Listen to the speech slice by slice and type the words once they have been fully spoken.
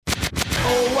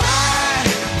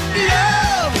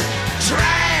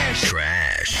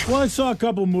Well, I saw a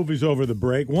couple movies over the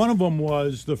break. One of them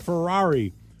was the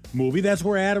Ferrari movie. That's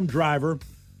where Adam Driver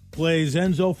plays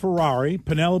Enzo Ferrari.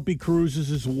 Penelope Cruz is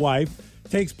his wife.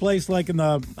 Takes place like in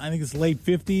the, I think it's late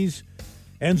 50s.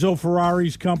 Enzo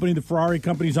Ferrari's company, the Ferrari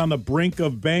company's on the brink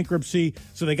of bankruptcy,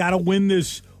 so they got to win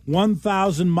this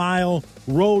 1,000-mile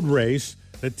road race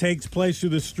that takes place through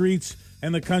the streets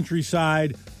and the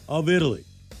countryside of Italy.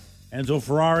 Enzo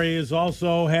Ferrari is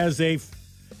also has a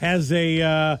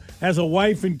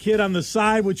wife and kid on the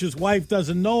side, which his wife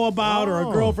doesn't know about, or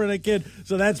a girlfriend and kid.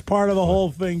 So that's part of the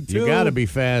whole thing too. You got to be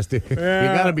fast. You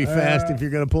got to be fast if you're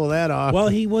going to pull that off. Well,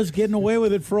 he was getting away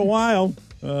with it for a while,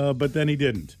 but then he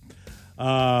didn't.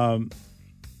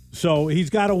 So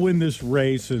he's got to win this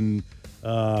race, and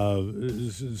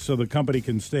so the company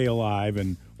can stay alive.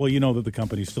 And well, you know that the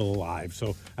company's still alive,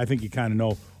 so I think you kind of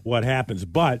know what happens.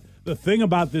 But the thing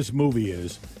about this movie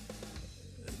is,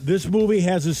 this movie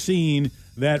has a scene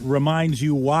that reminds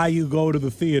you why you go to the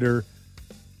theater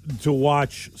to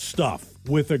watch stuff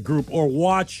with a group, or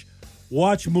watch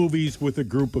movies with a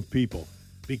group of people,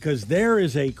 because there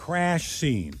is a crash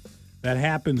scene that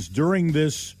happens during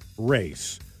this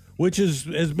race, which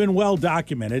has been well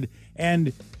documented,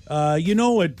 and you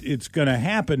know it's going to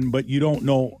happen, but you don't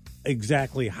know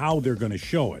exactly how they're going to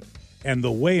show it and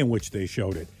the way in which they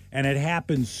showed it, and it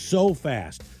happens so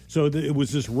fast. So it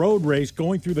was this road race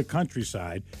going through the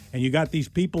countryside, and you got these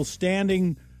people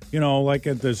standing, like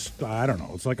at this, I don't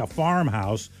know, it's like a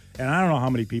farmhouse, and I don't know how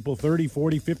many people, 30,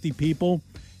 40, 50 people,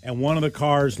 and one of the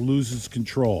cars loses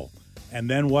control. And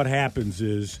then what happens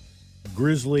is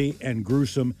grisly and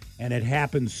gruesome, and it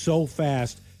happens so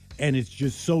fast, and it's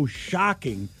just so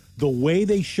shocking the way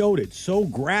they showed it so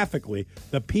graphically.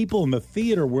 The people in the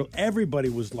theater everybody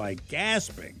was like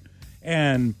gasping.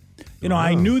 And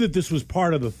I knew that this was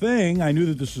part of the thing. I knew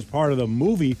that this was part of the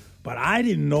movie, but I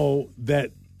didn't know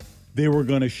that they were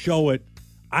going to show it.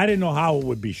 I didn't know how it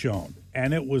would be shown.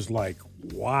 And it was like,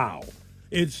 wow.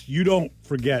 You don't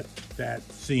forget that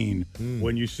scene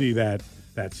when you see that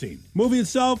scene. Movie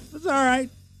itself, it's all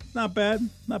right. Not bad.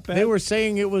 They were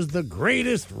saying it was the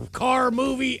greatest car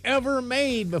movie ever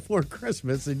made before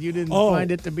Christmas, and you didn't find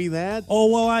it to be that?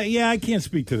 Oh, well, I can't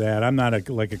speak to that. I'm not a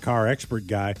car expert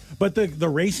guy. But the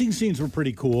racing scenes were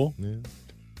pretty cool.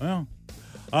 Yeah.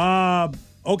 Well,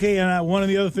 okay, and one of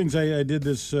the other things I did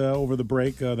this over the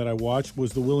break that I watched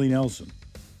was the Willie Nelson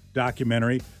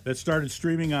documentary that started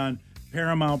streaming on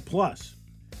Paramount Plus.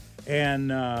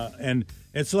 And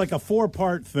it's like a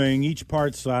 4-part thing. Each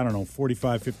part's,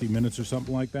 45, 50 minutes or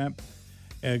something like that,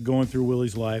 going through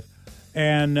Willie's life.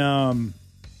 And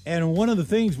one of the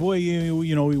things,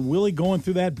 Willie going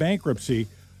through that bankruptcy,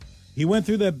 he went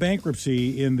through that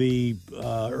bankruptcy in the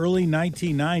early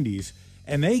 1990s,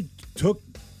 and they took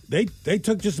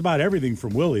just about everything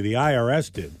from Willie. The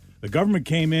IRS did. The government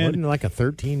came in. Wasn't it like a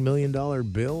 $13 million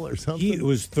bill or something? It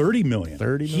was $30 million.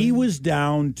 $30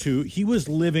 million? He was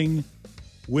living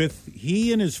with,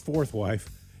 he and his fourth wife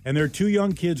and their 2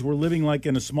 young kids were living like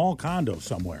in a small condo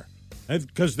somewhere,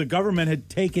 because the government had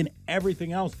taken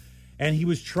everything else, and he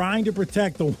was trying to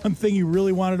protect the one thing he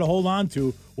really wanted to hold on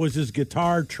to was his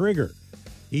guitar trigger.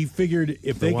 He figured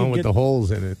if they could get the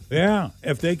holes in it. Yeah,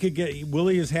 if they could get,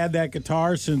 Willie has had that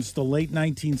guitar since the late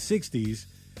 1960s,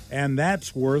 and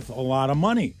that's worth a lot of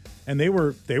money. And they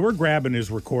were grabbing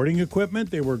his recording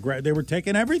equipment. They were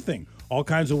taking everything. All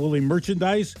kinds of Willie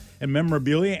merchandise and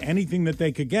memorabilia, anything that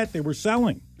they could get, they were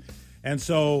selling. And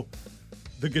so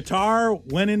the guitar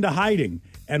went into hiding.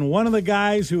 And one of the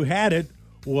guys who had it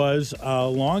was a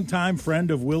longtime friend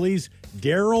of Willie's,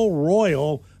 Darrell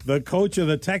Royal, the coach of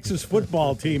the Texas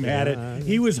football team, had it.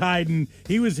 He was hiding.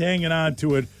 He was hanging on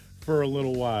to it for a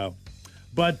little while.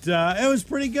 But it was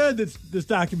pretty good. This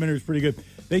documentary was pretty good.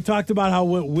 They talked about how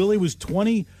Willie was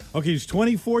he's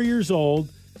 24 years old,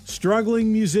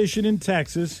 struggling musician in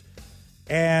Texas,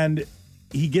 and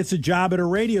he gets a job at a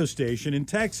radio station in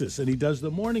Texas, and he does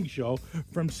the morning show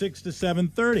from 6 to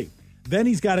 7:30. Then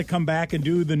he's got to come back and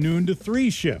do the noon to 3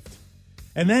 shift.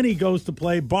 And then he goes to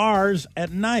play bars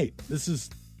at night. This is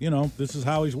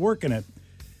how he's working it.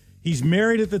 He's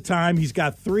married at the time. He's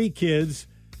got 3 kids,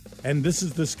 and this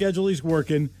is the schedule he's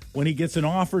working when he gets an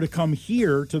offer to come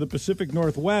here to the Pacific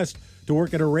Northwest to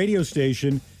work at a radio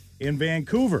station in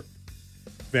Vancouver,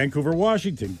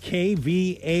 Washington,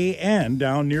 KVAN,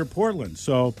 down near Portland.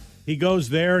 So he goes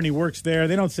there and he works there.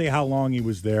 They don't say how long he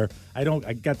was there. I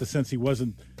got the sense he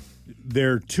wasn't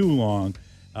there too long.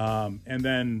 And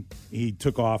then he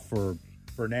took off for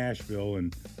Nashville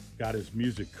and got his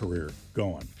music career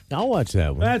going. I'll watch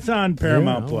that one. That's on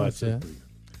Paramount Plus.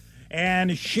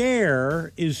 And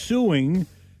Cher is suing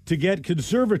to get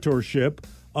conservatorship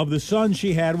of the son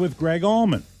she had with Gregg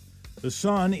Allman. The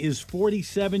son is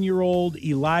 47-year-old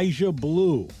Elijah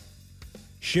Blue.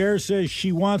 Cher says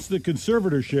she wants the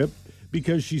conservatorship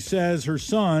because she says her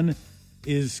son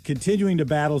is continuing to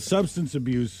battle substance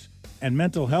abuse and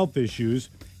mental health issues,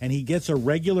 and he gets a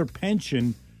regular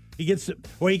pension. He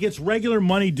gets regular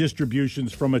money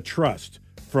distributions from a trust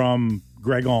from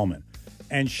Gregg Allman.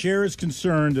 And Cher is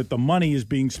concerned that the money is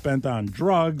being spent on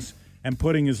drugs and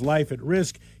putting his life at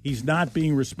risk. He's not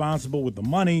being responsible with the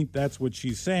money. That's what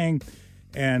she's saying.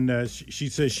 And she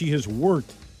says she has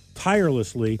worked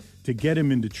tirelessly to get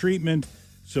him into treatment.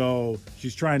 So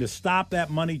she's trying to stop that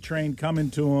money train coming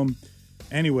to him.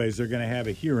 Anyways, they're going to have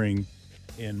a hearing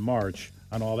in March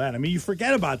on all that. I mean, you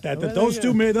forget about that. That those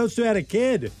two had a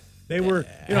kid. They were,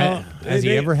 Has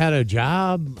he ever had a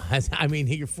job? I mean,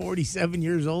 you're 47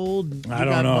 years old. You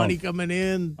got money coming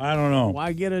in. I don't know.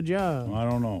 Why get a job? I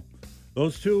don't know.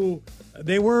 Those two,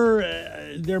 they were,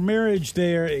 their marriage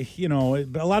there,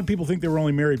 a lot of people think they were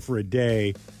only married for a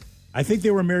day. I think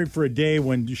they were married for a day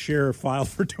when Cher filed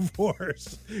for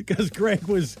divorce because Gregg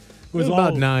was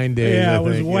about 9 days. Yeah,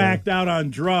 was whacked out on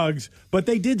drugs. But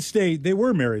they did stay. They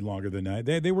were married longer than that.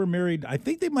 They were married. I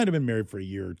think they might have been married for a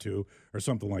year or two or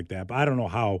something like that. But I don't know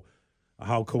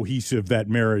how cohesive that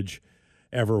marriage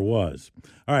ever was.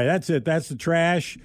 All right, that's it. That's the trash.